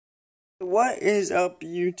What is up,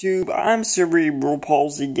 YouTube? I'm Cerebral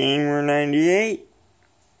Palsy Gamer 98.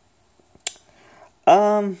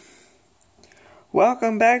 Welcome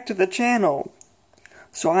back to the channel.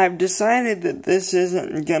 So I've decided that this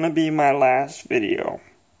isn't gonna be my last video.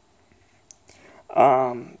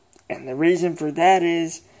 And the reason for that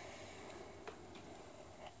is,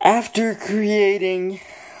 after creating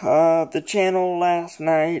the channel last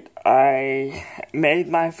night, I made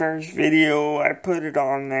my first video, I put it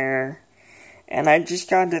on there, and I just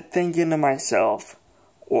got to thinking to myself,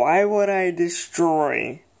 why would I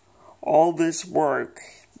destroy all this work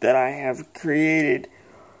that I have created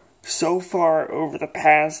so far over the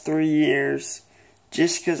past 3 years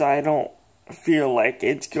just because I don't feel like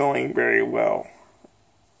it's going very well?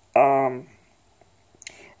 And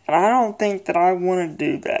I don't think that I want to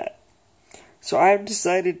do that. So I've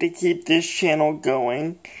decided to keep this channel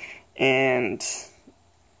going, and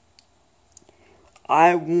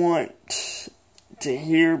I want to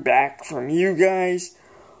hear back from you guys.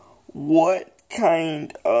 What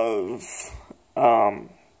kind of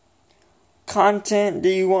content do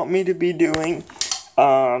you want me to be doing?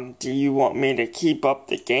 Do you want me to keep up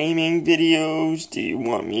the gaming videos? Do you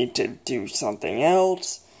want me to do something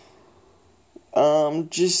else?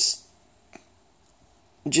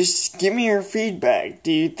 Just give me your feedback.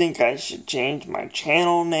 Do you think I should change my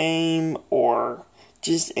channel name or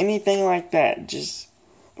just anything like that? Just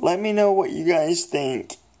let me know what you guys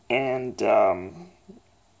think, and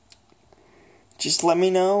just let me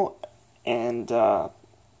know, and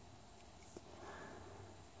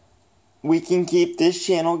we can keep this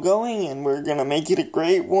channel going, and we're gonna make it a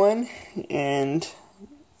great one, and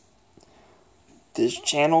this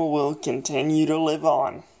channel will continue to live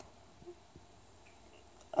on.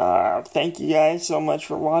 Thank you guys so much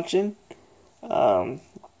for watching.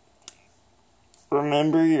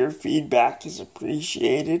 Remember, your feedback is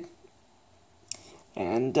appreciated.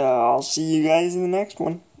 And I'll see you guys in the next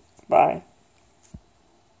one. Bye.